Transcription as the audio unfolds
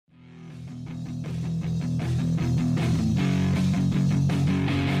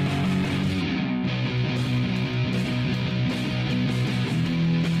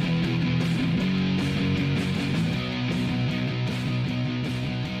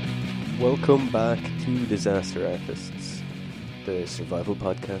Welcome back to Disaster Artists, the survival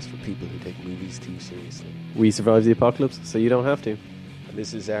podcast for people who take movies too seriously. We survived the apocalypse, so you don't have to. And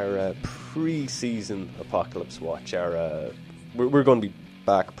this is our pre-season apocalypse watch. We're going to be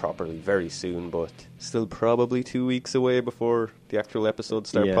back properly very soon, but still probably 2 weeks away before the actual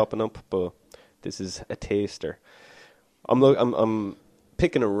episodes start popping up. But this is a taster. I'm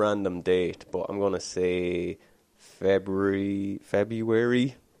picking a random date, but I'm going to say February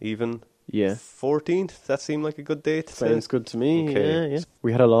even. Yeah, 14th. That seemed like a good date. Sounds good to me. Okay. Yeah.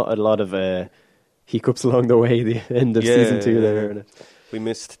 We had a lot of hiccups along the way. The end of season 2 there. We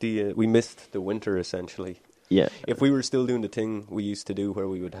missed the winter essentially. Yeah. If we were still doing the thing we used to do, where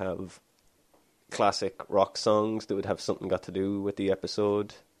we would have classic rock songs that would have something got to do with the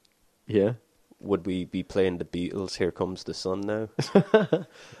episode. Yeah. Would we be playing the Beatles' "Here Comes the Sun" now?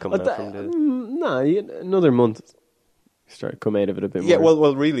 Another month. Start to come out of it a bit more. Yeah,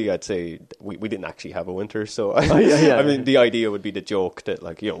 well, really, I'd say we didn't actually have a winter, so I mean, the idea would be the joke that,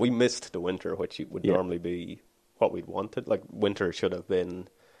 like, we missed the winter, which would normally be what we'd wanted. Like, winter should have been,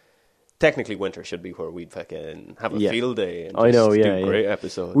 technically, winter should be where we'd fucking have a field day and do great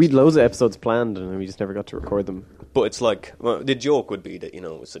episodes. We'd loads of episodes planned, and we just never got to record them. But it's like, well, the joke would be that, it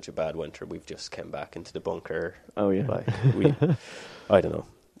was such a bad winter, we've just came back into the bunker. Oh, yeah. Like, I don't know.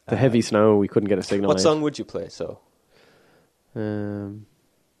 The heavy snow, we couldn't get a signal. What song would you play, so? I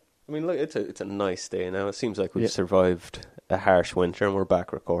mean, look, it's a nice day now. It seems like we've survived a harsh winter and we're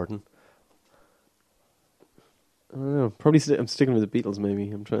back recording. I don't know. Probably I'm sticking with the Beatles, maybe.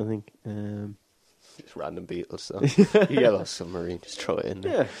 I'm trying to think. Just random Beatles song. Yellow Submarine, just throw it in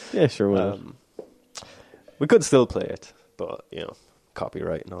there. Yeah, sure. Why not? We could still play it, but,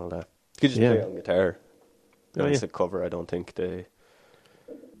 copyright and all that. You could just play it on guitar. It's a cover, I don't think they...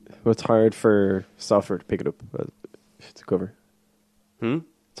 Well, it's hard for software to pick it up if it's a cover.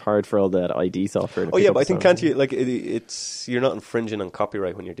 It's hard for all that ID software to pick up. But I think can't you, like, it's you're not infringing on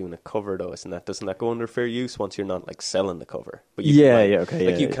copyright when you're doing a cover, though, isn't that? Doesn't that go under fair use once you're not, like, selling the cover? But you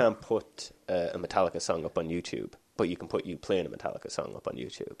you can't put a Metallica song up on YouTube, but you can put you playing a Metallica song up on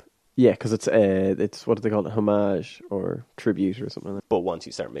YouTube. Yeah, because it's what do they call it, homage or tribute or something like that. But once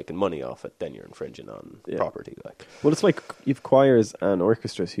you start making money off it, then you're infringing on property. Like, well, it's like you've choirs and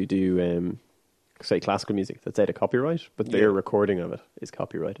orchestras who do say classical music that's out of copyright, but their recording of it is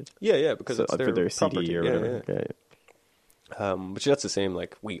copyrighted. Yeah, because it's for their property. CD or whatever. Yeah. But that's the same.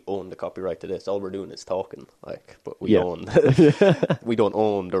 Like, we own the copyright to this. All we're doing is talking. Like, but we own. We don't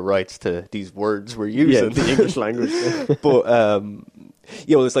own the rights to these words we're using. The English language. But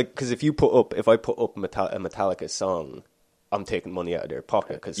it's like, because if I put up a Metallica song, I'm taking money out of their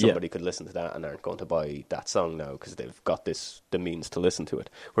pocket, because somebody could listen to that and aren't going to buy that song now because they've got the means to listen to it.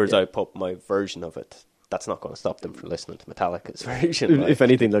 Whereas I put my version of it, that's not going to stop them from listening to Metallica's version. If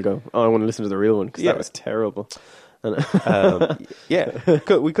anything, they'll go, I want to listen to the real one, because that was terrible. We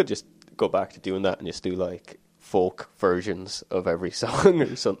could just go back to doing that and just do, like, folk versions of every song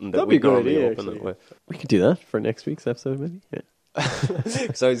or something that we normally open it with. We could do that for next week's episode, maybe.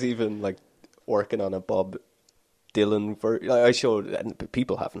 Because I was even, like, working on a Bob Dylan I showed, and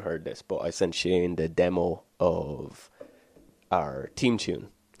people haven't heard this, but I sent Shane the demo of our theme tune.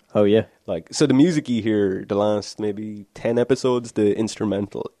 Oh yeah. Like, so the music you hear, the last maybe 10 episodes, the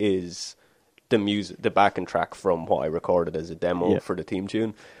instrumental is the music, the backing track from what I recorded as a demo for the theme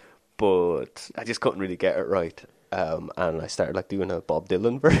tune. But I just couldn't really get it right. And I started, like, doing a Bob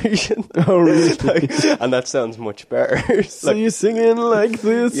Dylan version. Oh, really? And that sounds much better. So you're singing like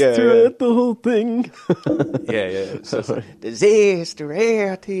this throughout the whole thing. So it's like, disaster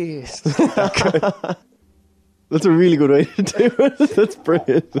artist. That's a really good way to do it. That's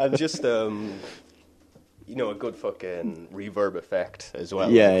brilliant. And just, a good fucking reverb effect as well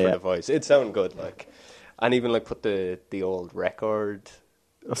for the voice. It sounded good, like. And even, like, put the old record...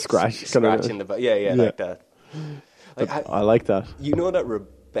 A scratch in the... like that. Like, I like that. You know that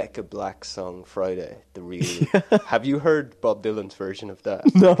Rebecca Black song, Friday, the real... Have you heard Bob Dylan's version of that?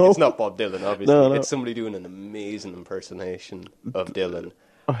 No. It's not Bob Dylan, obviously. No. It's somebody doing an amazing impersonation of Dylan.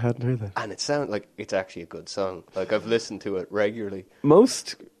 I hadn't heard that. And it sounds like it's actually a good song. Like, I've listened to it regularly.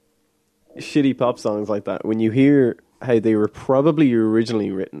 Most shitty pop songs like that, when you hear how they were probably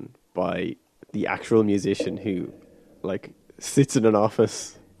originally written by the actual musician who, like, sits in an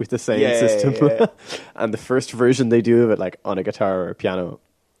office with the sound system, and the first version they do of it, like, on a guitar or a piano,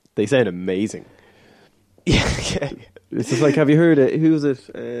 they sound amazing. It's just like, have you heard it? Who was it?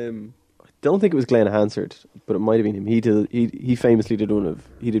 I don't think it was Glenn Hansard, but it might have been him. He famously did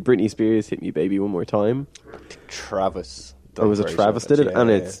he did Britney Spears' "Hit Me Baby One More Time." Travis. Or was it Travis did it? And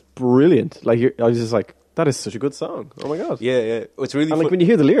it's brilliant. Like, I was just like, That is such a good song. Oh my god. Yeah. It's really And like fun. when you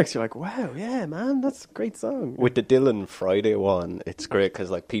hear the lyrics, you're like, wow, yeah, man, that's a great song. With the Dylan Friday one, it's great because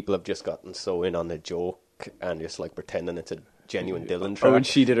like people have just gotten so in on the joke and just like pretending it's a genuine Dylan track. Oh, and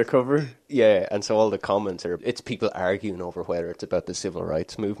she did a cover. Yeah, and so all the comments are, it's people arguing over whether it's about the civil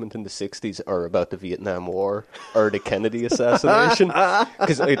rights movement in the 60s or about the Vietnam War or the Kennedy assassination.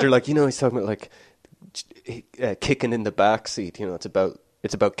 Because they're like, he's talking about like kicking in the backseat,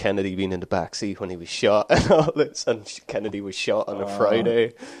 it's about Kennedy being in the back seat when he was shot and all this, and Kennedy was shot on a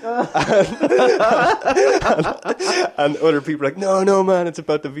Friday. And other people are like, no, man, it's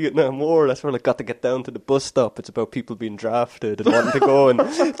about the Vietnam War. That's where I got to get down to the bus stop. It's about people being drafted and wanting to go and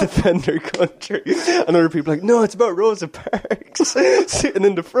defend their country. And other people are like, no, it's about Rosa Parks sitting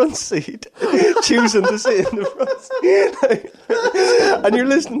in the front seat, choosing to sit in the front seat. And you're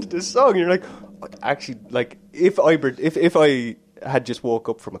listening to this song, and you're like, actually, like, if I had just woke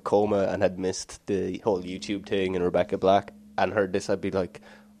up from a coma and had missed the whole YouTube thing and Rebecca Black and heard this, I'd be like,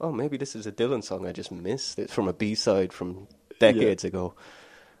 oh, maybe this is a Dylan song I just missed. It's from a B-side from decades ago.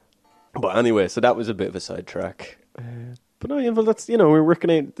 But anyway, so that was a bit of a sidetrack. But no, yeah, well, that's, we're working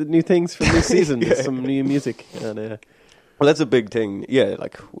out the new things for this season, some new music. And, well, that's a big thing. Yeah,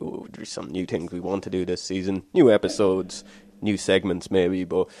 like, there's some new things we want to do this season. New episodes, new segments maybe,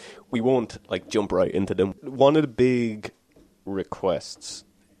 but we won't, like, jump right into them. One of the big requests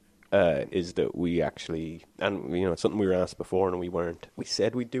is that we actually, and it's something we were asked before and we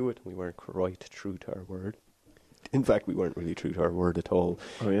said we'd do it, we weren't quite true to our word. In fact, we weren't really true to our word at all.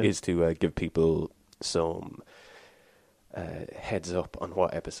 Is to give people some heads up on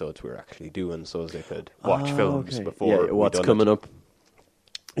what episodes we're actually doing, so as they could watch films before what's coming up.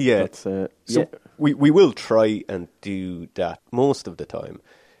 Yeah, so we will try and do that most of the time.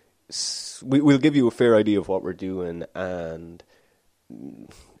 We'll give you a fair idea of what we're doing, and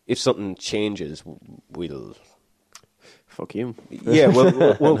if something changes, we'll... Fuck you. Yeah,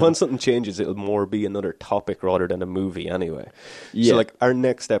 well, when something changes, it'll more be another topic rather than a movie anyway. Yeah. So, like, our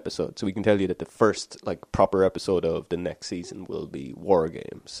next episode, so we can tell you that the first, like, proper episode of the next season will be War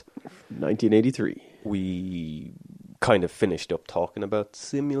Games. 1983. We kind of finished up talking about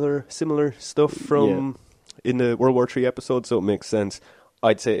similar stuff from in the World War III episode, so it makes sense.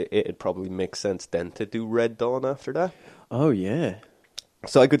 I'd say it'd probably make sense then to do Red Dawn after that. Oh, yeah.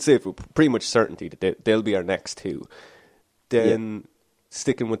 So I could say for pretty much certainty that they'll be our next two. Then,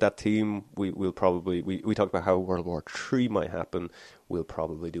 sticking with that theme, we'll probably... We talked about how World War III might happen. We'll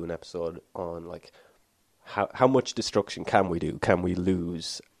probably do an episode on, like, how much destruction can we do? Can we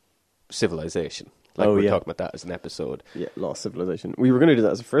lose civilization? Like, we're talking about that as an episode. Yeah, lost civilization. We were going to do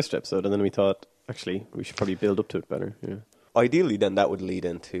that as a first episode, and then we thought, actually, we should probably build up to it better, Ideally, then, that would lead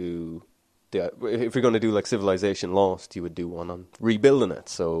into... if you're going to do, like, Civilization Lost, you would do one on rebuilding it.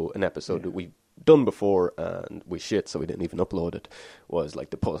 So, an episode that we've done before, and we shit, so we didn't even upload it, was,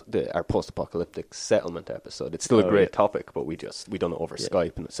 like, our post-apocalyptic settlement episode. It's still a great topic, but we done it over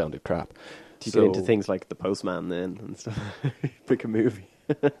Skype, and it sounded crap. Do you get into things like The Postman, then, and stuff? Pick a movie.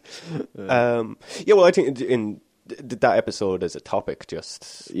 Well, I think in that episode as a topic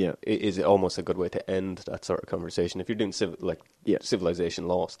is almost a good way to end that sort of conversation. If you're doing Civilization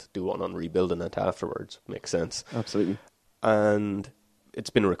Lost, do one on rebuilding it afterwards. Makes sense. Absolutely. And it's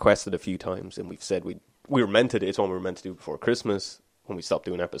been requested a few times, and we've said it's one we were meant to do before Christmas. When we stopped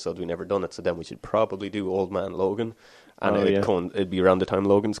doing episodes, we never done it, so then we should probably do Old Man Logan, and it'd be around the time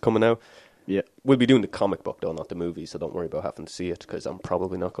Logan's coming out. Yeah, we'll be doing the comic book though, not the movie, so don't worry about having to see it, because I'm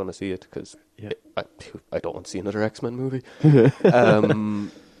probably not going to see it, because I don't want to see another X-Men movie.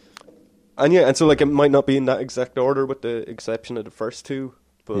 And so like it might not be in that exact order, with the exception of the first two,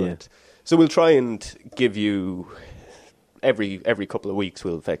 but so we'll try and give you every couple of weeks.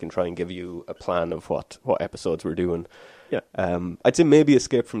 We'll try and give you a plan of what episodes we're doing. Yeah, I'd say maybe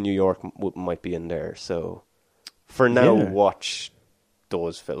Escape from New York might be in there. So for now, watch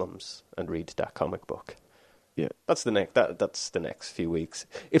those films and read that comic book. Yeah, that's the next few weeks.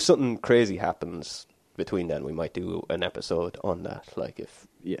 If something crazy happens between then, we might do an episode on that. Like if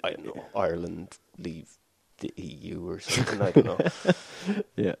I don't know, Ireland leave the EU or something. I don't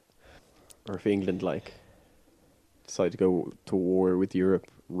know. Or if England decide to go to war with Europe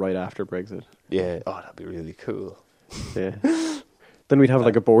right after Brexit. Yeah, that'd be really cool. Yeah. Then we'd have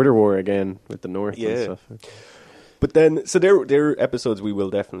like a border war again with the North and stuff. But then, so there are episodes we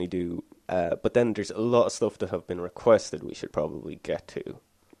will definitely do. But then there's a lot of stuff that have been requested we should probably get to.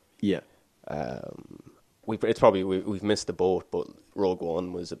 Yeah. We've missed the boat, but Rogue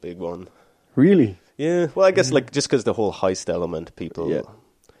One was a big one. Really? Yeah. Well, I guess just because the whole heist element, people...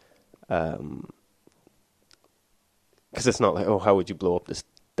 Because it's not like, how would you blow up this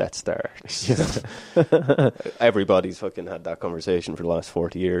Death Star. Everybody's fucking had that conversation for the last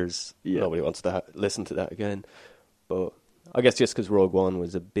 40 years. Yeah. Nobody wants to listen to that again. But I guess just because Rogue One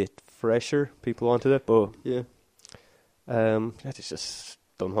was a bit fresher, people wanted it. But Yeah. it's just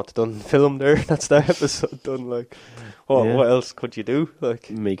done what's done. Film there. That's the episode done. Like, what else could you do? Like,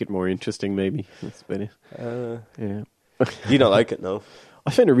 Make it more interesting, maybe. That's about it. Yeah. do you not like it? No.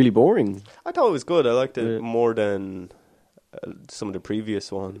 I find it really boring. I thought it was good. I liked it Yeah. more than some of the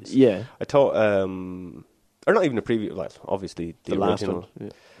previous ones. Yeah. I thought, or not even the previous. Well, obviously the last original. one. Yeah.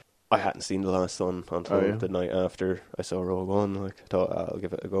 I hadn't seen the last one until yeah. the night after I saw Rogue One. Like, I thought I'll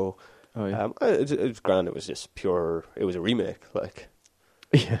give it a go. Oh, yeah. It was grand. It was just pure. It was a remake. Like,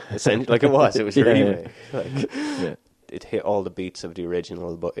 Yeah. essentially, like it was. It was a Yeah, yeah. remake. Like, Yeah. it hit all the beats of the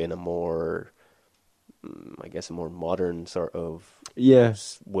original, but in a more, I guess, a more modern sort of Yeah.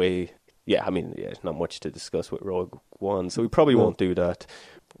 way. Yeah, I mean, yeah, not much to discuss with Rogue One, so we probably No. won't do that.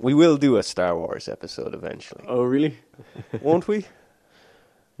 We will do a Star Wars episode eventually, Oh, really? won't we?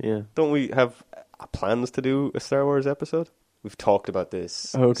 Yeah. Don't we have plans to do a Star Wars episode? We've talked about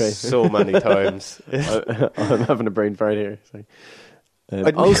this Okay. so many times. I'm having a brain fart here. Sorry.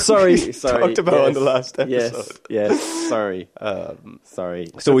 We sorry. talked about on the last episode. Yes. Sorry. Sorry.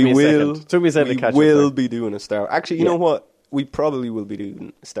 So Took we me a will. second. Took me a second We to catch will up be doing a Star. Actually, you Yeah. know what? We probably will be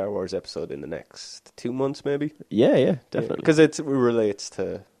doing a Star Wars episode in the next 2 months, maybe. there. Yeah, definitely. Because it relates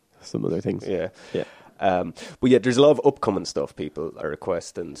to Some other things. yeah. Yeah. But yeah, there's a lot of upcoming stuff people are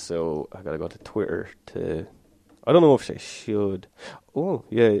requesting, so I gotta go to Twitter to. I don't know if I should. Oh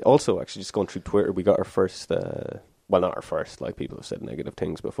yeah. Also, actually, just going through Twitter, we got our first. Well, not our first. Like, people have said negative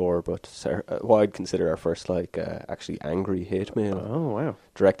things before, but what I'd consider our first, like, actually angry hate mail Oh, wow.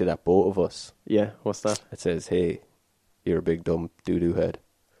 directed at both of us. Yeah, what's that? It says, "Hey, you're a big dumb doo-doo head."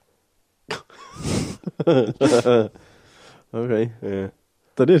 Okay. Yeah,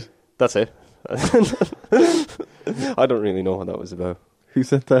 That it? that's it. I don't really know what that was about. Who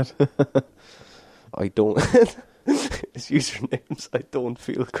said that? I don't. His username's I don't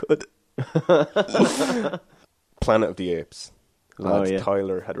feel good. Planet of the Apes. Lad yeah.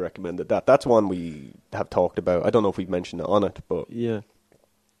 Tyler had recommended that. That's one we have talked about. I don't know if we've mentioned it on it, but Yeah.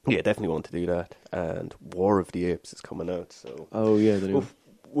 yeah, definitely want to do that. And War of the Apes is coming out, so Oh, yeah. The new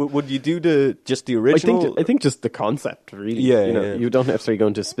Well, would you do just the original? I think just the concept, really. Yeah, you know, yeah. you don't necessarily go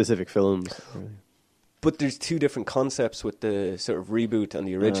into specific films. But there's two different concepts with the sort of reboot and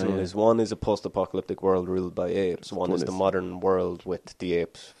the original. yeah. Is one is a post-apocalyptic world ruled by apes. One is the modern world with the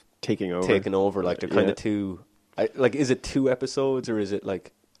apes Taking over. taking over. Like, they're kind Yeah. of two. Like, is it 2 episodes or is it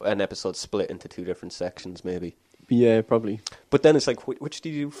like an episode split into 2 different sections? Maybe. Yeah, probably. But then it's like, which do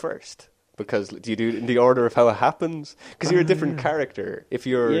you do first? Because do you do it in the order of how it happens? Because you're a different character. If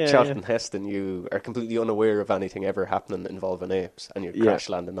you're Yeah, Charlton Heston, you are completely unaware of anything ever happening involving apes, and you're crash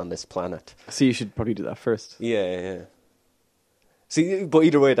landing on this planet. So you should probably do that first. Yeah. See, but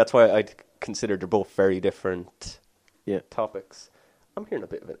either way, that's why I'd consider they're both very different topics. I'm hearing a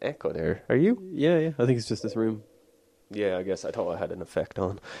bit of an echo there. Are you? Yeah. I think it's just this room. Yeah, I guess I thought I had an effect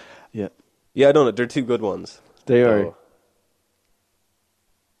on. Yeah. Yeah, I don't know. They're 2 good ones. They are. So-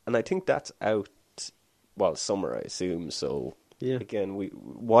 and I think that's out, well, summer, I assume. So, Yeah. again, we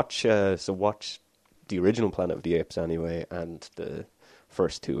watch the original Planet of the Apes anyway, and the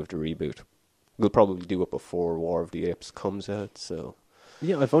first 2 of the reboot. We'll probably do it before War of the Apes comes out, so...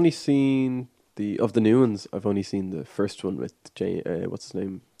 Yeah, I've only seen of the new ones, I've only seen the first one with what's his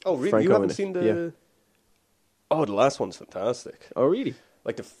name? Oh, really? Franco You haven't in it. seen the... Yeah. Oh, the last one's fantastic. Oh, really?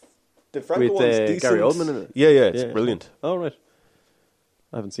 Like, the Franco With one's decent. Gary Oldman in it? Yeah, it's Yeah. brilliant. Oh, right.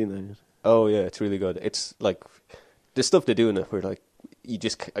 I haven't seen that yet. Oh, yeah, it's really good. It's, like, the stuff they do in it where, like, you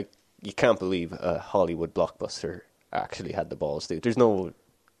just... you can't believe a Hollywood blockbuster actually had the balls to. There's no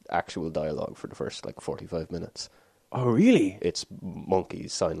actual dialogue for the first, like, 45 minutes. Oh, really? It's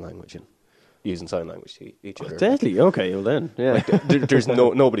monkeys sign language and using sign language to each other. Deadly. Okay, well then, yeah. Like, there's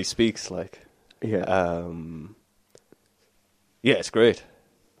nobody speaks, like... yeah. Yeah, it's great.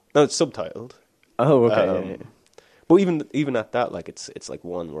 No, it's subtitled. Oh, okay. Yeah. But even at that, like, it's like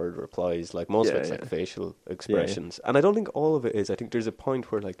one word replies. Like, most of it's like Yeah. facial expressions, and I don't think all of it is. I think there's a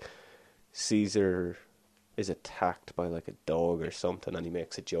point where, like, Caesar is attacked by, like, a dog or something, and he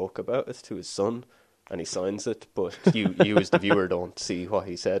makes a joke about it to his son, and he signs it. But you as the viewer don't see what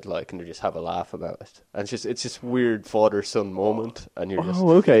he said, like, and you just have a laugh about it. And it's just weird father son moment, and you're just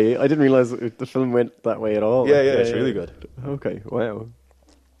Oh, okay. I didn't realize the film went that way at all. yeah, it's really good. Okay, wow.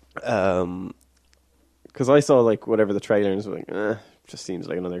 Um, Because I saw like whatever the trailer is, like, just seems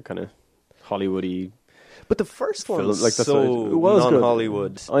like another kind of Hollywoody but the first one film. was Like that's so what it was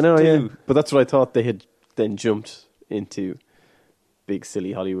non-Hollywood. good. I know, too. yeah. But that's what I thought they had then jumped into big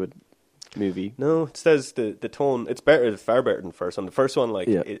silly Hollywood movie. No, it says the tone. It's better, far better than the first one. The first one, like,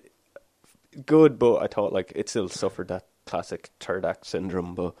 good, but I thought like it still suffered that classic third act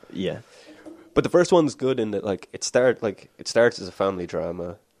syndrome. But the first one's good in that like it starts as a family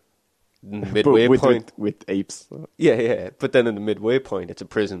drama. Midway point with apes. Yeah. But then in the midway point, it's a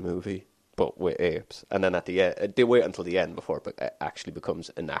prison movie, but with apes. And then at the end, they wait until the end before it actually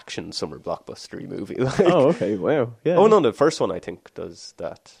becomes an action summer blockbustery movie. Like, oh, okay, wow, yeah. Oh no, the first one I think does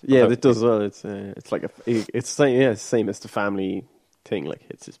that. Yeah, it does well. It's like it's same as the family thing. Like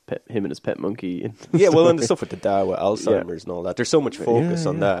it's him and his pet monkey. And and the stuff with the dad with Alzheimer's and all that. There's so much focus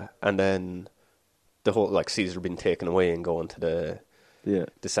on that, and then the whole like Caesar being taken away and going to the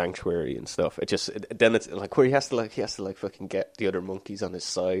sanctuary and stuff. Then it's like where he has to fucking get the other monkeys on his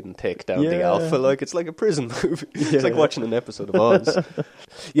side and take down the alpha. Like it's like a prison movie. It's like watching an episode of Oz.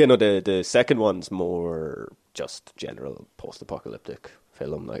 The second one's more just general post-apocalyptic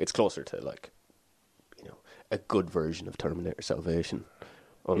film. Like it's closer to like a good version of Terminator Salvation.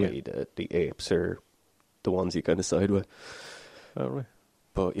 Only the apes are the ones you kind of side with. Oh, right.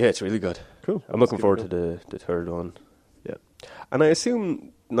 But yeah, it's really good. Cool. I'm looking forward to the third one. Yeah. And I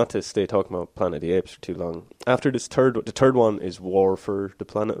assume, not to stay talking about Planet of the Apes for too long, after the third one is War for the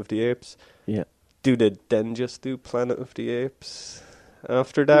Planet of the Apes. Yeah. Do they then just do Planet of the Apes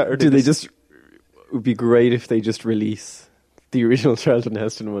after that? Or do they just... It would be great if they just release the original Charlton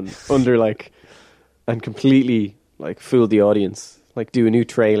Heston one under like... And completely like fool the audience. Like do a new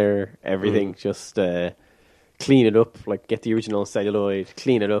trailer, everything, just clean it up, like get the original celluloid,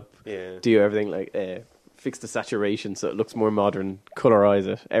 clean it up, do everything, like fix the saturation so it looks more modern, colorize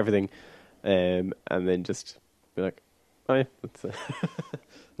it, everything, and then just be like, oh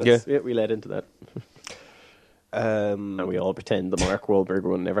yeah, we led into that. And we all pretend the Mark Wahlberg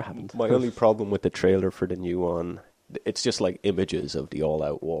one never happened. My only problem with the trailer for the new one, it's just like images of the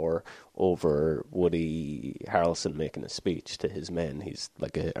all-out war over Woody Harrelson making a speech to his men. He's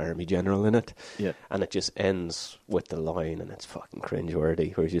like an army general in it. Yeah. And it just ends with the line, and it's fucking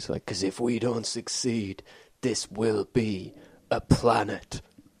cringeworthy, where he's just like, because if we don't succeed, this will be a planet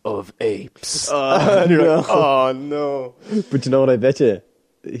of apes. And you're like, oh, no. But you know what, I bet you,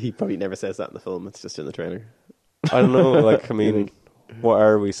 he probably never says that in the film. It's just in the trailer. I don't know, like, I mean... What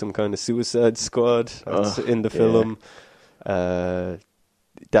are we, some kind of Suicide Squad that's in the film? That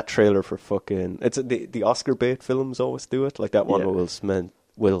trailer for fucking... It's the Oscar bait films always do it. Like that one with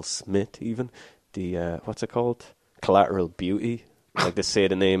Will Smith even. The, what's it called? Collateral Beauty. Like they say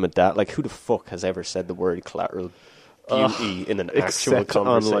the name of that. Like who the fuck has ever said the word collateral beauty in an actual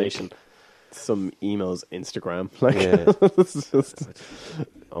conversation? On, like, some emails Instagram. Like, it's just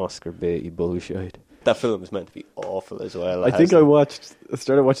Oscar baity bullshit. That film is meant to be awful as well. I think I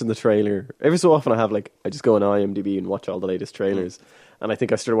started watching the trailer. Every so often I just go on IMDb and watch all the latest trailers. And I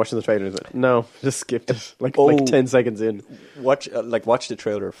think I started watching the trailer and went, no, just skipped it. Like 10 seconds in. Watch the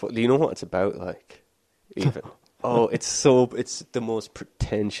trailer. Do you know what it's about, like, even? It's the most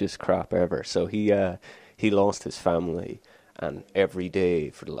pretentious crap ever. So he lost his family, and every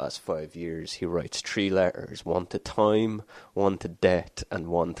day for the last 5 years he writes 3 letters, one to time, one to death, and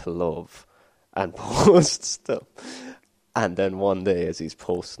one to love. And posts them. And then one day as he's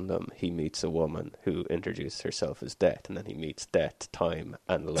posting them, he meets a woman who introduces herself as Death, and then he meets Death, Time,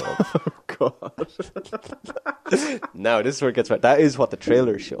 and Love. Oh, God. Now, this is where it gets right. That is what the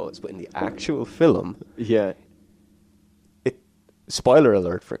trailer shows, but in the actual film... Yeah. Spoiler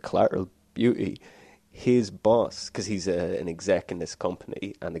alert for Collateral Beauty, his boss, because he's an exec in this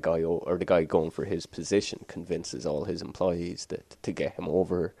company, and the guy going for his position convinces all his employees that to get him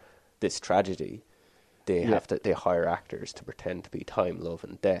over... this tragedy, they hire actors to pretend to be Time, Love,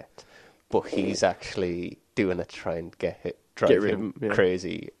 and Death, but he's actually doing it to try and drive him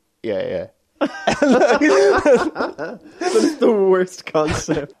crazy. Yeah. That's the worst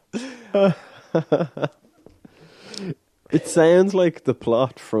concept. It sounds like the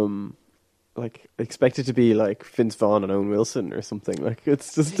plot from, like, expected to be like Vince Vaughn and Owen Wilson or something. Like,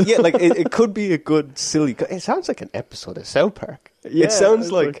 it's just like it could be a good silly. It sounds like an episode of South Park. Yeah, it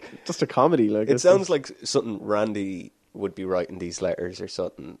sounds like just a comedy. Like it sounds like something Randy would be writing these letters or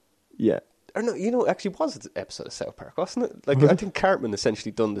something. Yeah. Or no, actually, was it an episode of South Park, wasn't it? Like, I think Cartman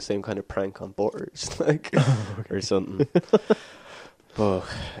essentially done the same kind of prank on Butters, like, or something. But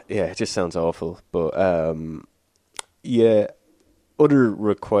yeah, it just sounds awful. But other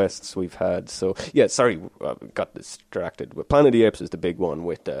requests we've had. So yeah, sorry, got distracted. But Planet of the Apes is the big one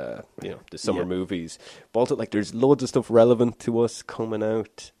with the summer movies. But also, like, there's loads of stuff relevant to us coming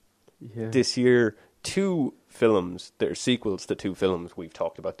out this year. 2 films that are sequels to 2 films we've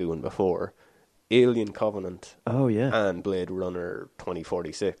talked about doing before Alien Covenant Oh yeah, and Blade Runner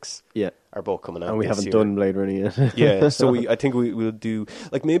 2046 yeah. are both coming out. And we this haven't year. done Blade Runner yet. Yeah, so I think we'll do,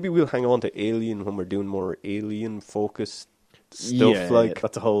 like, maybe we'll hang on to Alien when we're doing more Alien focused stuff. Yeah, like,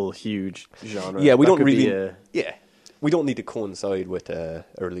 that's a whole huge genre. yeah, we That don't could be really, yeah, we don't need to coincide with a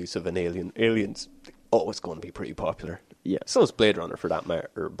release of an Alien. Aliens always going to be pretty popular. yeah. So is Blade Runner for that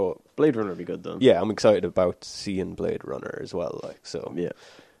matter. But Blade Runner would be good though. yeah, I'm excited about seeing Blade Runner as well. Like, so yeah.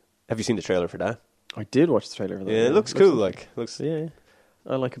 have you seen the trailer for that? I did watch the trailer for that. Yeah, it looks cool. Like, looks Yeah.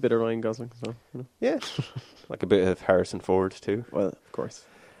 I like a bit of Ryan Gosling as well. You know? yeah, like a bit of Harrison Ford too. Well, of course.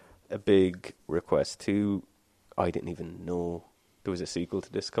 A big request too. I didn't even know there was a sequel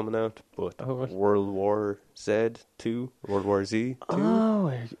to this coming out, but Oh, what? World War Z 2, World War Z 2.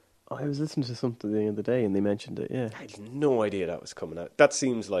 Oh, I was listening to something the other day and they mentioned it. Yeah. I had no idea that was coming out. That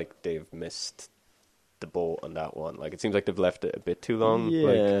seems like they've missed the boat on that one. Like, it seems like they've left it a bit too long.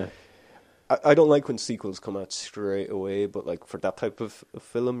 Yeah. Like, I don't like when sequels come out straight away, but like for that type of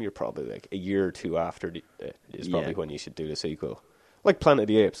film, you're probably like a year or two after is probably Yeah. when you should do the sequel. Like Planet of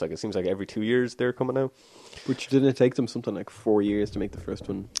the Apes, like it seems like every 2 years they're coming out. Which didn't it take them something like 4 years to make the first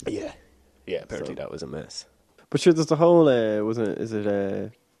one? Yeah. Yeah, apparently So- that was a mess. But sure, there's the whole,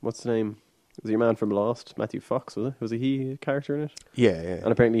 what's the name? Was it your man from Lost? Matthew Fox, was it? Was he a character in it? Yeah, And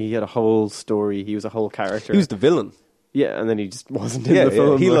apparently he had a whole story. He was a whole character. He was the villain. Yeah, and then he just wasn't in Yeah, the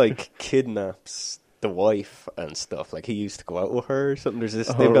film. he like kidnaps the wife and stuff. Like he used to go out with her or something. There's this.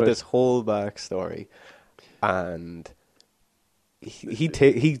 Oh, They've got right. this whole backstory, and he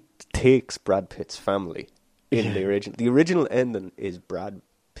takes Brad Pitt's family in the original. The original ending is Brad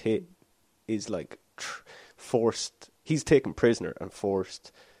Pitt is like forced. He's taken prisoner and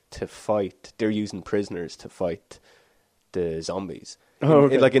forced to fight. They're using prisoners to fight the zombies. Oh,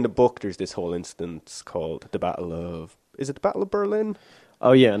 okay. Like in the book, there's this whole instance called the Battle of. Is it the Battle of Berlin?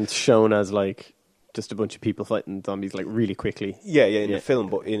 Oh yeah, and it's shown as like just a bunch of people fighting zombies like really quickly. Yeah, in Yeah. the film,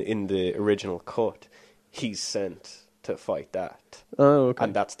 but in the original cut, he's sent to fight that. Oh, okay.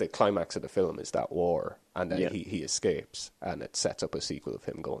 And that's the climax of the film, is that war. And then Yeah. he escapes, and it sets up a sequel of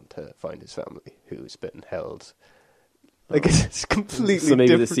him going to find his family, who's been held. Like, it's completely so maybe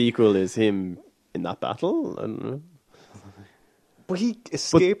different. the sequel is him in that battle. I don't know. But he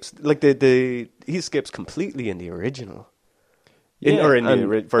escapes, he escapes completely in the original. In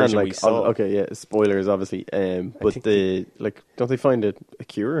the version and, we saw. Okay, yeah, spoilers obviously. But think don't they find a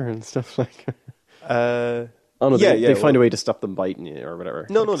cure and stuff like? Uh, Oh no, yeah, they find well- a way to stop them biting you or whatever.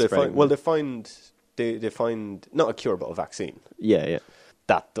 no, like they spreading find. Well, them. they find not a cure, but a vaccine. Yeah.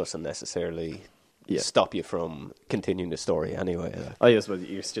 That doesn't necessarily Yeah. stop you from continuing the story anyway. Oh yes, but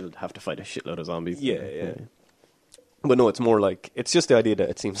you still have to fight a shitload of zombies. Yeah. But no, it's more like, it's just the idea that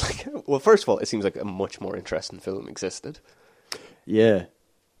it seems like, well, first of all, it seems like a much more interesting film existed. Yeah.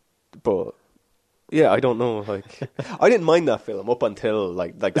 But yeah, I don't know. Like, I didn't mind that film up until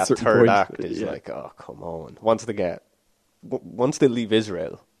like A that certain third point, act is yeah. like, oh come on. Once they leave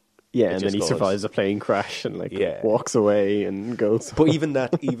Israel. Yeah, It and then just he goes- survives a plane crash and like Yeah. walks away and goes. But even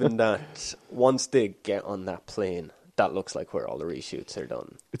that, once they get on that plane, that looks like where all the reshoots are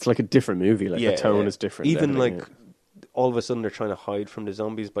done. It's like a different movie. Like the tone is different. Even everything, like all of a sudden they're trying to hide from the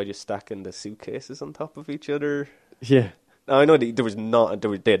zombies by just stacking the suitcases on top of each other. yeah. Now, I know they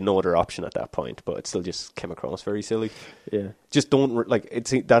had no other option at that point, but it still just came across very silly. Yeah. Just don't like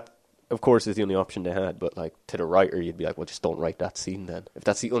it's that. Of course, is the only option they had, but like to the writer, you'd be like, well, just don't write that scene then. If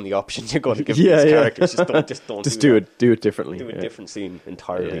that's the only option you're going to give Yeah, these yeah. characters, just don't Just do do it differently. Do a yeah. different scene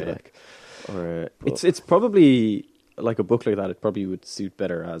entirely. Yeah. Like, Or But- it's probably like a book like that. It probably would suit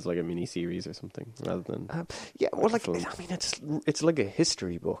better as like a mini series or something rather than yeah, well, like film. I mean, it's like a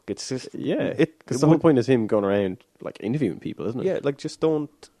history book. It's just Because the whole point is him going around like interviewing people, isn't it? Yeah, like just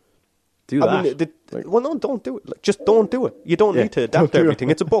don't do that. I mean, Like- well, no, don't do it. Like, just don't do it. You don't Yeah, need to don't adapt do it. everything.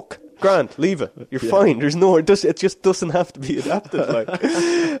 It's a book. Grant, leave it. You're fine. There's no. It just doesn't have to be adapted. Like,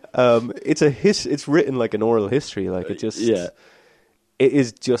 it's written like an oral history. Like it just. Yeah. It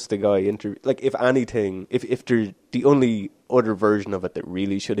is just a guy like if anything, if the only other version of it that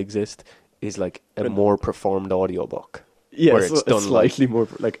really should exist is like a more performed audiobook. Yeah, where so it's done like slightly more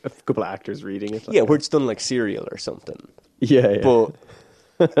like a couple of actors reading it. Like, yeah, where it's done like Serial or something. yeah. But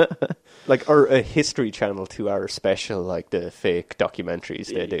like, or a History Channel 2-hour special, like the fake documentaries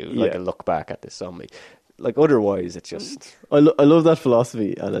they do, like Yeah. a look back at the zombie. Like otherwise, it just I love that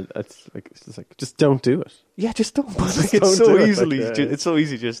philosophy, and it's just like just don't do it. yeah, just don't. Like, Just it's don't so do it, easily, like, yeah. it's so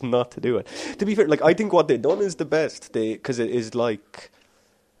easy just not to do it. To be fair, like I think what they've done is the best. Because it is like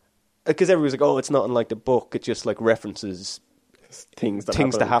because everyone's like, oh, it's not unlike the book. It just like references Things that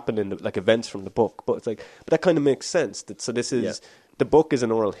happen in the, like events from the book. But it's like, but that kind of makes sense. So this is. Yeah. the book is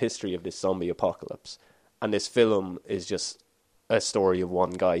an oral history of this zombie apocalypse, and this film is just a story of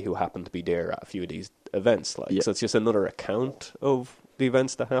one guy who happened to be there at a few of these events. Like, so it's just another account of the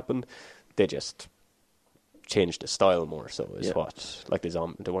events that happened. They just changed the style more. So is what like they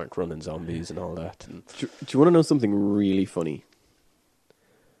weren't running zombies and all that. And do you want to know something really funny?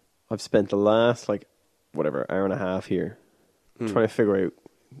 I've spent the last hour and a half here trying to figure out,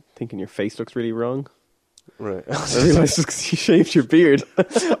 thinking your face looks really wrong. Right. I realised it's because you shaved your beard.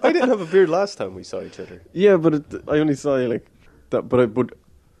 I didn't have a beard last time we saw each other. Yeah, but I only saw you like that. But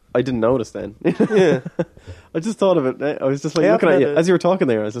I didn't notice then. Yeah. I just thought of it. I was just like looking at you as you were talking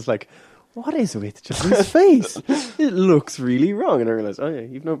there. I was just like, what is with Justin's face? It looks really wrong. And I realised, oh yeah,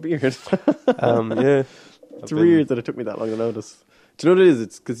 you've no beard. Yeah. It's weird that it took me that long to notice. Do you know what it is?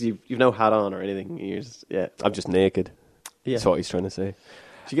 It's because you've no hat on or anything. You're just, I'm just naked. Yeah. That's what he's trying to say.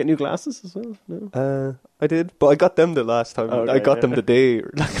 Did you get new glasses as well? No. I did, but I got them the last time. Okay, I got them the day.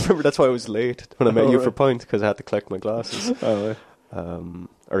 Like, remember, that's why I was late when I met you for Pint, because I had to collect my glasses. Oh, right.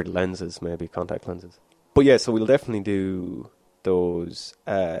 Or lenses, maybe contact lenses. But yeah, so we'll definitely do those.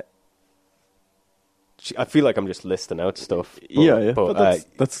 I feel like I'm just listing out stuff. But, yeah. But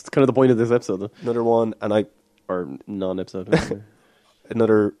that's kind of the point of this episode, though. Another one, or non-episode.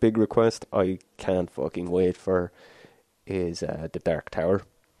 Another big request I can't fucking wait for is the Dark Tower.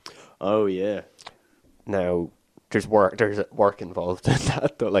 Oh yeah. Now there's work involved in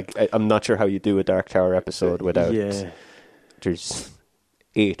that though. Like I'm not sure how you do a Dark Tower episode without. Yeah. There's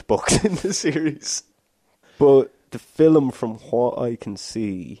 8 books in the series, but the film, from what I can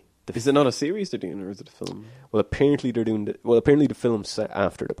see, is it not a series they're doing, or is it a film? Well, apparently they're doing. Apparently the film's set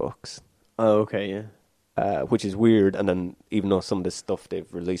after the books. Oh, okay, yeah. Which is weird. And then even though some of the stuff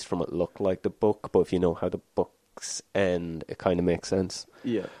they've released from it look like the book, but if you know how the books end, it kind of makes sense.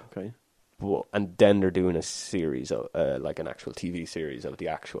 Yeah. Okay. And then they're doing a series of, like an actual TV series of the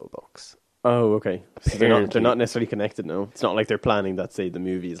actual books. Oh, okay. So they're not necessarily connected, no? It's not like they're planning that, say, the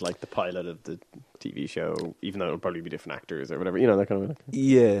movie is like the pilot of the TV show, even though it'll probably be different actors or whatever. You know, that kind of...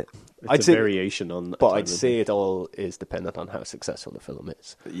 Yeah. It's a variation on... But I'd say it all is dependent on how successful the film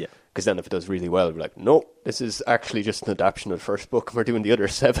is. Yeah. Because then if it does really well, we're like, no, this is actually just an adaptation of the first book, and we're doing the other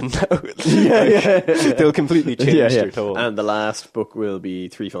 7 now. Yeah. They'll completely change their tone. And the last book will be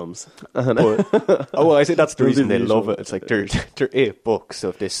 3 films. I say that's the reason they love it. It's like they're 8 books, so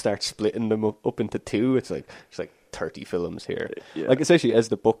if they start splitting them up into 2, it's like 30 films here. Yeah. Like, especially as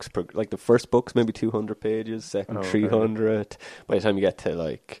the books, like the first book's maybe 200 pages, second 300. Okay. By the time you get to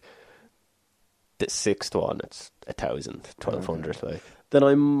like the 6th one, it's 1,000, 1,200. Okay. Like, then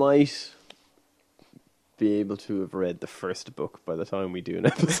I might be able to have read the first book by the time we do an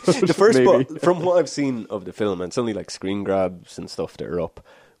episode. The first book, from what I've seen of the film, and it's only like screen grabs and stuff that are up,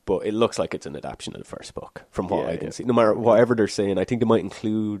 but it looks like it's an adaptation of the first book, from what I can see. No matter whatever they're saying, I think they might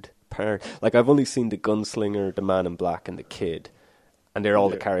include like I've only seen the gunslinger, the man in black, and the kid, and they're all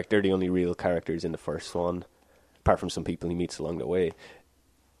they're the only real characters in the first one, apart from some people he meets along the way.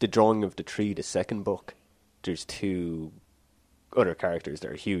 The drawing of the tree, the second book, there's 2 other characters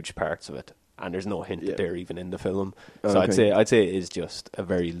that are huge parts of it, and there's no hint that they're even in the film. So I'd say it is just a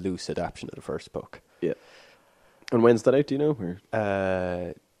very loose adaptation of the first book. Yeah. And when's that out? Do you know?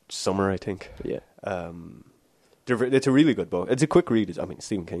 Or? Summer, I think. Yeah. It's a really good book. It's a quick read. I mean,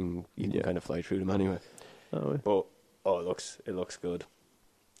 Stephen King, you can kind of fly through them anyway. Oh, yeah. But it looks good.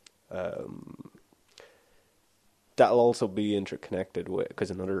 That'll also be interconnected with,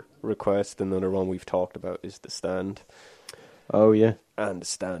 because another one we've talked about is The Stand. Oh yeah, and The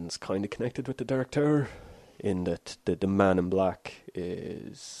Stand's kind of connected with the Dark Tower, in that the Man in Black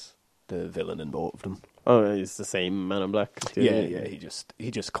is the villain in both of them. Oh, it's the same Man in Black. Yeah.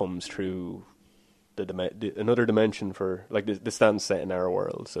 He just comes through another dimension for, like, the Stand's set in our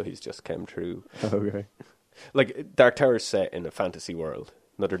world, so he's just come through. Okay. Like, Dark Tower is set in a fantasy world,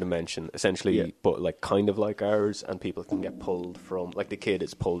 another dimension, essentially, but like kind of like ours, and people can get pulled from, like, the kid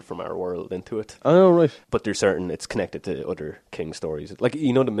is pulled from our world into it. Oh, right. But there's it's connected to other King stories. Like,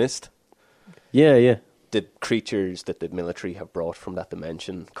 you know, The Mist? Yeah. The creatures that the military have brought from that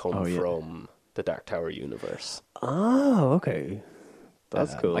dimension come from the Dark Tower universe. Oh, okay.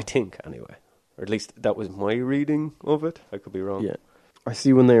 That's cool. I think, anyway. Or at least that was my reading of it. I could be wrong. Yeah. I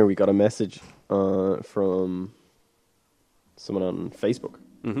see one there. We got a message from someone on Facebook,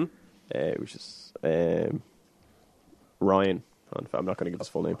 which is Ryan. I'm not going to give his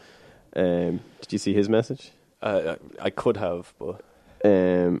full name. Did you see his message? I could have, but...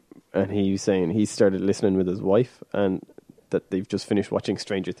 And he was saying he started listening with his wife, and that they've just finished watching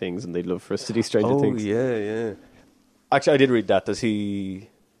Stranger Things, and they'd love for us to do Stranger Things. Oh, yeah. Actually, I did read that. Does he...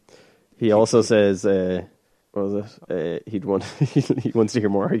 He also says what was it? He wants to hear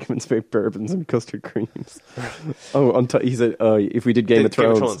more arguments about bourbons and custard creams. He said, if we did Game of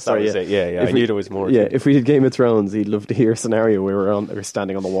Thrones, sorry, that was it. Yeah. I knew there was more. Yeah, if we did Game of Thrones, he'd love to hear a scenario where we're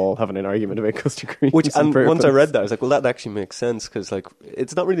standing on the wall having an argument about custard creams. And once I read that, I was like, well, that actually makes sense because like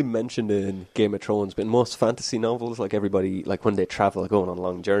it's not really mentioned in Game of Thrones, but in most fantasy novels, like everybody, like when they travel, going on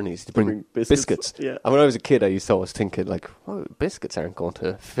long journeys, they bring biscuits. Yeah. And when I was a kid, I used to always think like, well, biscuits aren't going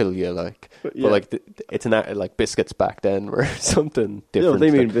to fill you, like, but like it's like biscuits back then were something different. No, they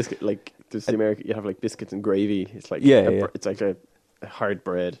mean biscuit like there's the American. You have like biscuits and gravy. It's like it's like a hard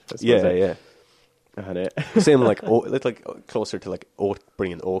bread. Yeah. And same like it's like closer to like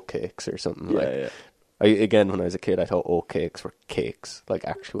bringing oat cakes or something. Yeah. Again, when I was a kid, I thought oat cakes were cakes, like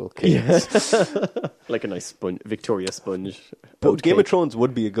actual cakes. Yeah. Like a nice sponge, Victoria sponge. But Game of Thrones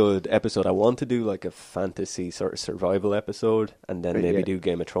would be a good episode. I want to do like a fantasy sort of survival episode, and then maybe do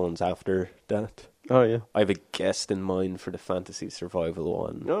Game of Thrones after that. Oh, yeah. I have a guest in mind for the fantasy survival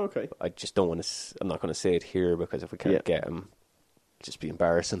one. Oh, okay. I just don't want to... I'm not going to say it here, because if we can't get him, it'd just be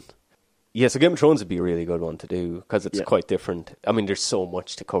embarrassing. Yeah, so Game of Thrones would be a really good one to do, because it's quite different. I mean, there's so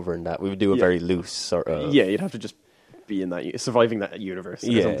much to cover in that. We would do a very loose sort of... Yeah, you'd have to just be in that... surviving that universe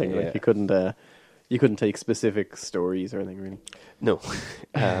or something. Like, you couldn't take specific stories or anything, really. No.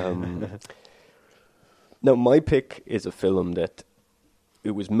 Now, my pick is a film that...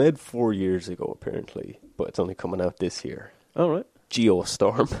 It was made 4 years ago, apparently, but it's only coming out this year. All right.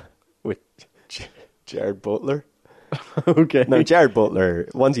 Geostorm with Jared Butler. Okay. Now, Jared Butler,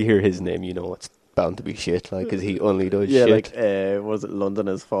 once you hear his name, you know it's bound to be shit, like, because he only does shit. Yeah, like, was it London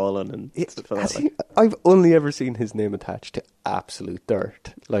Has Fallen and stuff like that? I've only ever seen his name attached to absolute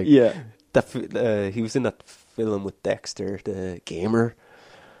dirt. Like, he was in that film with Dexter, the gamer,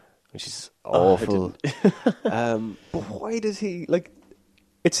 which is awful. But why does he, like...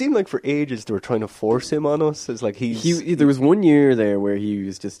 It seemed like for ages they were trying to force him on us. It's like there was 1 year there where he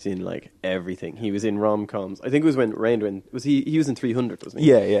was just in like everything. He was in rom-coms. I think it was when he was in 300, wasn't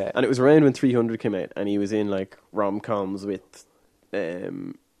he? Yeah. And it was around when 300 came out, and he was in like rom-coms with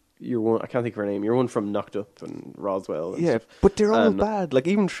your one. I can't think of her name. Your one from Knocked Up and Roswell. And stuff. But they're all bad. Like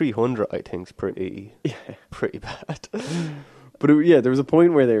even 300, I think, is pretty bad. But there was a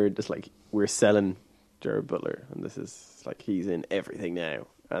point where they were just like, we're selling Jared Butler, and this is like he's in everything now,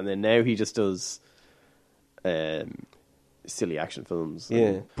 and then now he just does silly action films.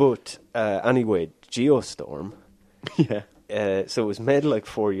 But anyway, Geostorm. So it was made like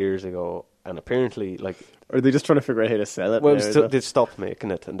 4 years ago, and apparently, like, are they just trying to figure out how to sell it? Well, they stopped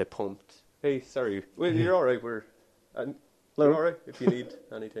making it, and they pumped. Hey, sorry, well, you're all right. You're all right if you need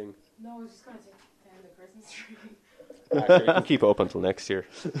anything. No, I was just going to take down the Christmas tree. Actually, you can keep it up until next year.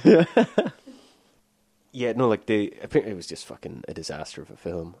 Yeah, no, like apparently it was just fucking a disaster of a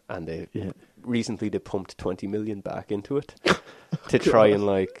film, and recently they pumped 20 million back into it to try and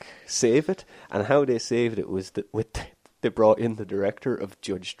like save it. And how they saved it was that they brought in the director of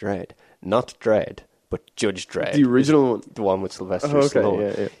Judge Dredd, not Dredd, but Judge Dredd, the original one, the one with Sylvester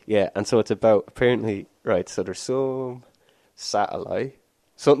Stallone. Yeah, and so it's about apparently so there's some satellite,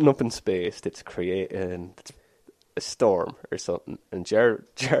 something up in space that's creating a storm or something, and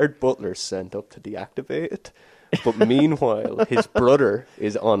Jared Butler's sent up to deactivate it. But meanwhile, his brother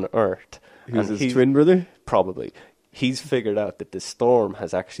is on Earth. Who's his twin brother? Probably. He's figured out that the storm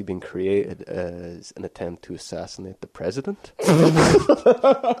has actually been created as an attempt to assassinate the president.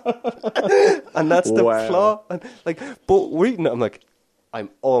 And that's the flaw. And, like, but reading it, I'm like, I'm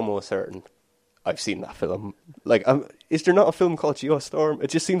almost certain I've seen that film. Like, is there not a film called Geostorm?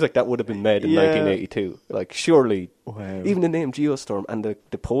 It just seems like that would have been made in 1982. Like, surely, even the name Geostorm and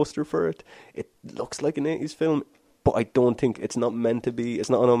the poster for it, it looks like an 80s film, but I don't think it's not meant to be.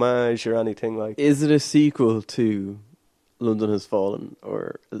 It's not an homage or anything like. Is it a sequel to London Has Fallen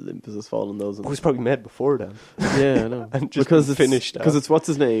or Olympus Has Fallen? Those it was probably made before then. Yeah, I know. And just because it's finished. Because it's what's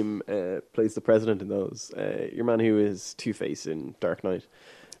his name plays the president in those. Your man who is Two-Face in Dark Knight.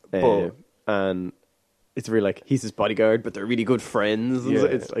 And it's really like he's his bodyguard, but they're really good friends. Yeah.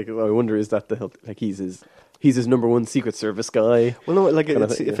 It's like I wonder, is that like he's his number one Secret Service guy? Well, no, like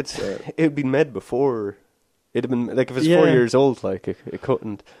it'd been made before. It'd have been like if it's 4 years old, like it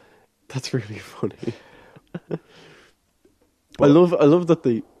couldn't. That's really funny. I love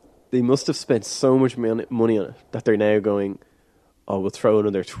that they must have spent so much money on it that they're now going, we'll throw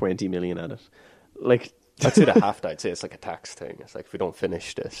another 20 million at it. Like. I'd say they have to. I'd say it's like a tax thing. It's like if we don't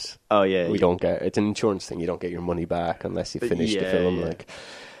finish this, we don't get. It's an insurance thing. You don't get your money back unless you finish the film. Yeah. Like,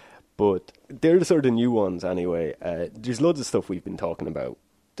 but they're the sort of new ones anyway. There's loads of stuff we've been talking about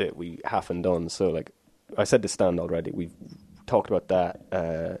that we haven't done. So like I said, The Stand already. We've talked about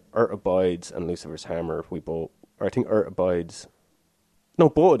that. Earth Abides and Lucifer's Hammer. I think Earth Abides. No,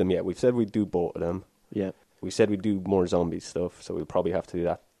 both of them. Yeah, we've said we'd do both of them. Yeah. We said we'd do more zombie stuff, so we'll probably have to do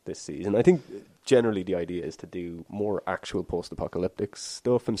that this season. I think generally the idea is to do more actual post-apocalyptic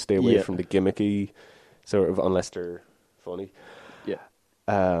stuff and stay away from the gimmicky sort of, unless they're funny.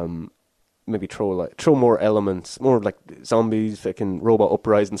 Yeah. Maybe throw more elements, more like zombies, fucking robot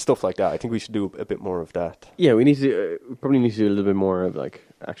uprising, stuff like that. I think we should do a bit more of that. Yeah, we probably need to do a little bit more of like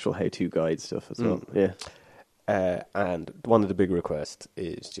actual how-to guide stuff as well. Yeah. And one of the big requests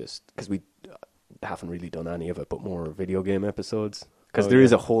is just because we haven't really done any of it, but more video game episodes. Because there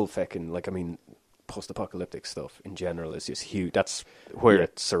is a whole fucking, like, I mean, post-apocalyptic stuff in general is just huge. That's where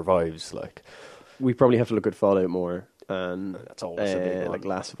it survives. Like, we probably have to look at Fallout more, and that's always a big one. like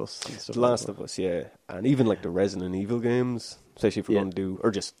Last of Us and stuff. Last of Us, yeah, and even like the Resident Evil games, especially if we're going to do,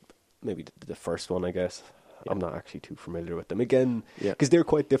 or just maybe the first one, I guess. Yeah. I'm not actually too familiar with them again, because they're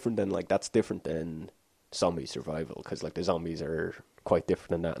quite different than, like, that's different than zombie survival, because like the zombies are quite different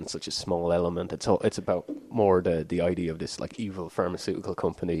than that, and such a small element. It's about more the idea of this like evil pharmaceutical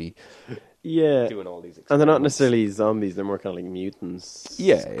company, doing all these experiments. And they're not necessarily zombies; they're more kind of like mutants.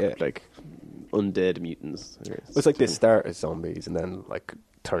 Yeah, like undead mutants. It's like they start as zombies and then like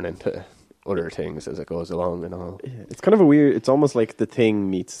turn into other things as it goes along and all. Yeah, it's kind of a weird. It's almost like The Thing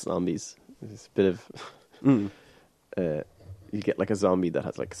meets zombies. It's a bit of. You get like a zombie that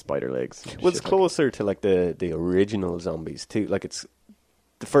has like spider legs. Well, it's closer to like the original zombies too. Like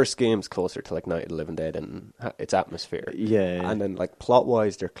the first game's closer to like Night of the Living Dead and its atmosphere. Yeah. And then like plot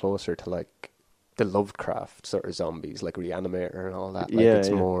wise, they're closer to like the Lovecraft sort of zombies, like Reanimator and all that. Like it's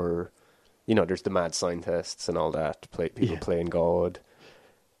more, there's the mad scientists and all that. People playing God.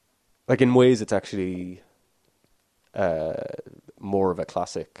 Like in ways, it's actually more of a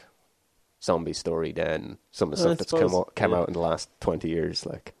classic zombie story than some of the stuff that's come out in the last 20 years.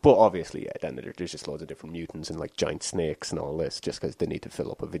 Like, but obviously, then there's just loads of different mutants and like giant snakes and all this, just because they need to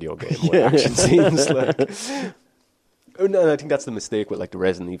fill up a video game with action scenes. Like, no, I think that's the mistake with like the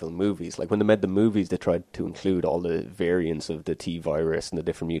Resident Evil movies. Like when they made the movies, they tried to include all the variants of the T virus and the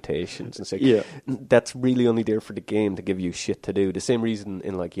different mutations. And it's like, that's really only there for the game to give you shit to do. The same reason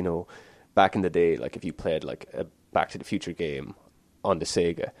in like back in the day, like if you played like a Back to the Future game on the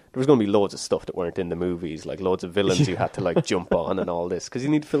Sega, there was going to be loads of stuff that weren't in the movies, like loads of villains you had to like jump on and all this, because you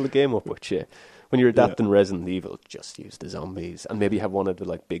need to fill the game up with shit. When you're adapting Resident Evil, just use the zombies and maybe have one of the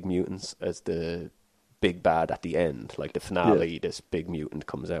like big mutants as the big bad at the end, like the finale. This big mutant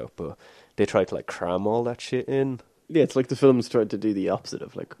comes out, but they try to like cram all that shit in. Yeah, it's like the films tried to do the opposite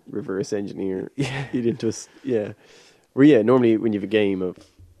of like reverse engineer it into where normally when you have a game of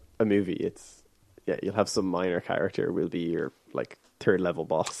a movie, it's you'll have some minor character will be your like third level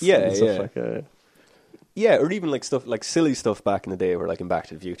boss. Or even like stuff like silly stuff back in the day where like in Back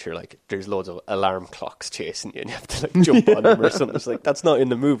to the Future, like there's loads of alarm clocks chasing you and you have to like jump on them or something. It's like that's not in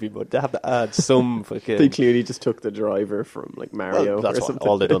the movie, but they have to add some fucking. They clearly just took the driver from like Mario. Well, that's or something.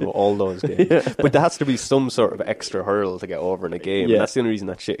 All they've done with all those games. But there has to be some sort of extra hurdle to get over in a game. And that's the only reason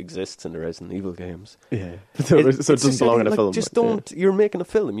that shit exists in the Resident Evil games. Yeah. So it doesn't belong in a film. Just don't. You're making a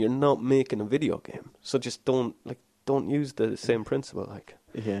film. You're not making a video game. So just don't use the same principle. Like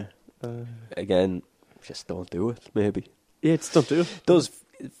again. Just don't do it, maybe. Yeah, just don't do it. Those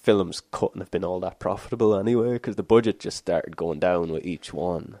films couldn't have been all that profitable anyway, because the budget just started going down with each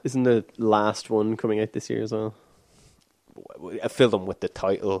one. Isn't the last one coming out this year as well? A film with the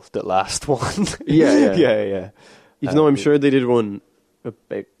title, The Last One. Yeah. Even though I'm sure they did one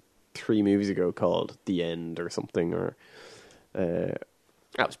about 3 movies ago called The End or something, or...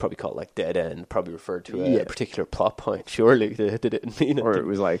 that was probably called like Dead End, probably referred to a particular plot point. Surely they didn't mean it. Or it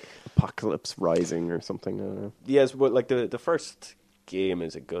was like Apocalypse Rising or something. I don't know. Yes, but like the first game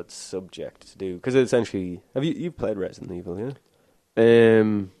is a good subject to do, because essentially, you've played Resident Evil, yeah?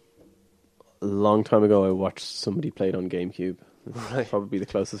 A long time ago, I watched somebody play it on GameCube. Right. Probably the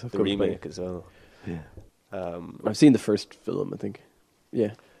closest I've come to remake as well. Yeah. I've seen the first film, I think.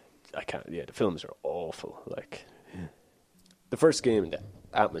 Yeah. I can't. Yeah, the films are awful. Like the first game, the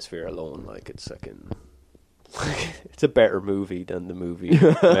atmosphere alone, like it's fucking. It's a better movie than the movie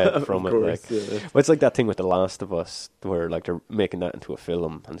made from it. Like, well, it's like that thing with The Last of Us, where like they're making that into a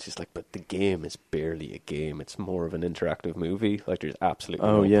film, and it's just like, but the game is barely a game. It's more of an interactive movie. Like, there's absolutely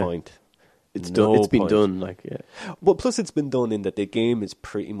no point. It's done. It's been done. Like, Well, plus it's been done in that the game is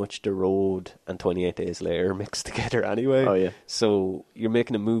pretty much The Road and 28 Days Later mixed together anyway. Oh yeah. So you're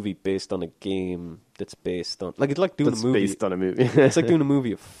making a movie based on a game that's based on, like, it's like doing a movie based on a movie. It's like doing a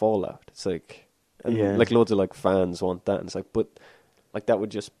movie of Fallout. It's like. And like loads of like fans want that, and it's like, but like that would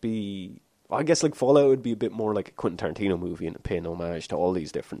just be I guess like Fallout would be a bit more like a Quentin Tarantino movie and paying homage to all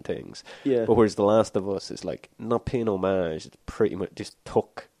these different things. Yeah. But whereas The Last of Us is like not paying homage, it's pretty much just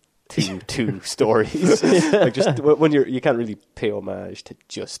took two stories. Like just when you can't really pay homage to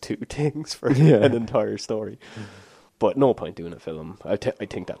just two things for an entire story. But no point doing a film. I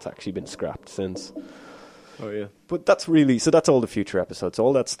think that's actually been scrapped since. Oh yeah. But that's that's all the future episodes.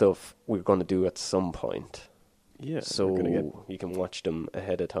 All that stuff we're going to do at some point. Yeah. So you can watch them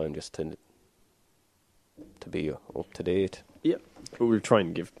ahead of time just to be up to date. Yeah. But we're trying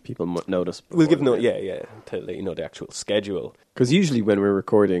to give people notice. We'll give to let you know the actual schedule. Because usually when we're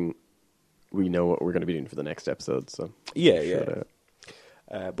recording, we know what we're going to be doing for the next episode. So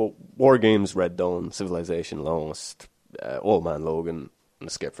but War Games, Red Dawn, Civilization Lost, Old Man Logan, and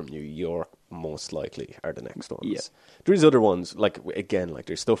Escape from New York most likely are the next ones. Yeah. There's other ones, like, again, like,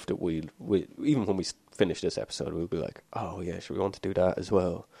 there's stuff that we even when we finish this episode, we'll be like, oh, yeah, should we want to do that as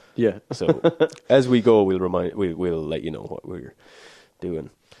well? Yeah. So, as we go, we'll let you know what we're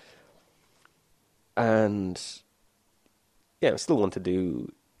doing. And, yeah, I still want to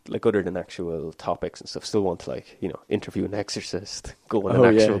do, like, other than actual topics and stuff, still want to, like, you know, interview an exorcist, go on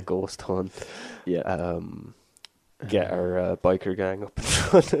an actual ghost hunt. Yeah. Get our biker gang up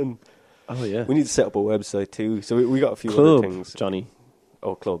and running. Oh yeah, we need to set up a website too. So we got a few club, other things. Johnny.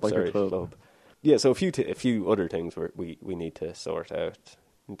 Oh, club. Biker Sorry, club. Yeah, so a few other things we need to sort out.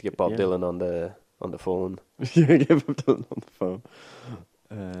 Need to get Bob Dylan on the phone. Yeah, get Bob Dylan on the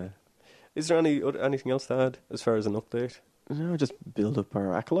phone. Is there anything else to add as far as an update? No, just build up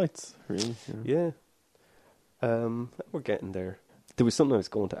our acolytes. Really. Yeah. We're getting there. There was something I was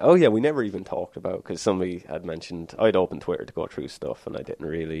going to... Oh, yeah, we never even talked about, because somebody had mentioned... I'd opened Twitter to go through stuff, and I didn't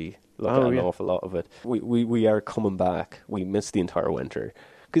really look at an awful lot of it. We are coming back. We missed the entire winter.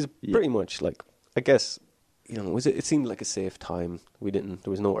 Because pretty much, like, I guess, you know, it seemed like a safe time. There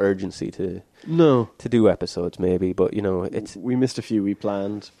was no urgency to do episodes, maybe, but, you know, we missed a few we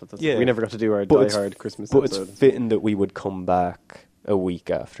planned, but we never got to do our Die Hard Christmas episode. But it's fitting that we would come back a week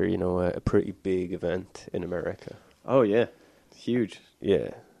after, you know, a pretty big event in America. Oh, yeah. Huge.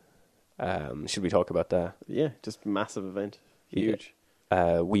 Yeah. Should we talk about that? Yeah, just massive event. Huge.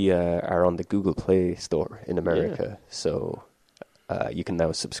 Yeah. We are on the Google Play Store in America, so you can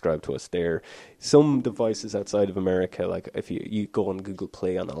now subscribe to us there. Some devices outside of America, like if you go on Google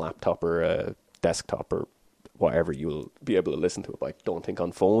Play on a laptop or a desktop or whatever, you'll be able to listen to it. But I don't think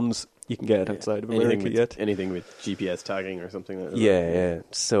on phones you can get it outside of America yet. Anything with GPS tagging or something like that. Yeah.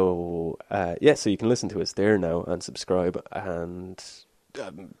 So, so you can listen to us there now and subscribe, and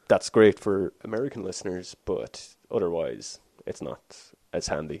that's great for American listeners, but otherwise it's not as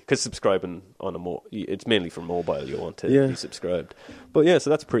handy, because subscribing on it's mainly for mobile. You want to be subscribed. But yeah, so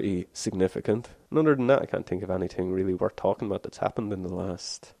that's pretty significant. And other than that, I can't think of anything really worth talking about that's happened in the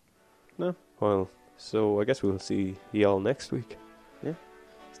last while. So I guess we'll see you all next week. Yeah.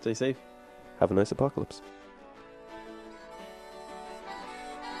 Stay safe. Have a nice apocalypse.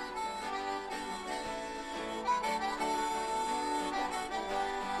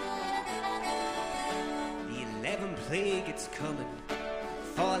 The 11th plague, it's coming.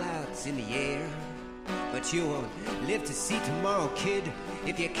 Fallout's in the air. But you won't live to see tomorrow, kid,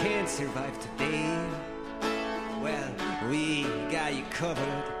 if you can't survive today. Well, we got you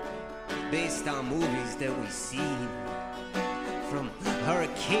covered based on movies that we've seen. From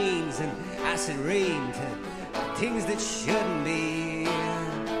hurricanes and acid rain to things that shouldn't be.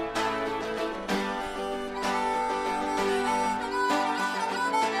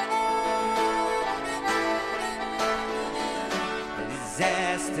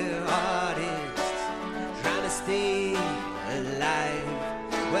 Disaster artists trying to stay alive.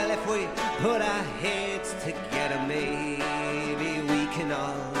 Well, if we put our heads together, maybe we can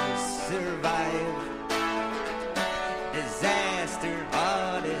all survive. Disaster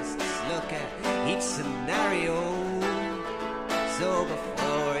artists look at each scenario. So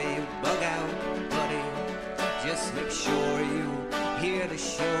before you bug out, buddy, just make sure you hear the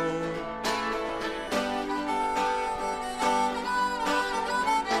show.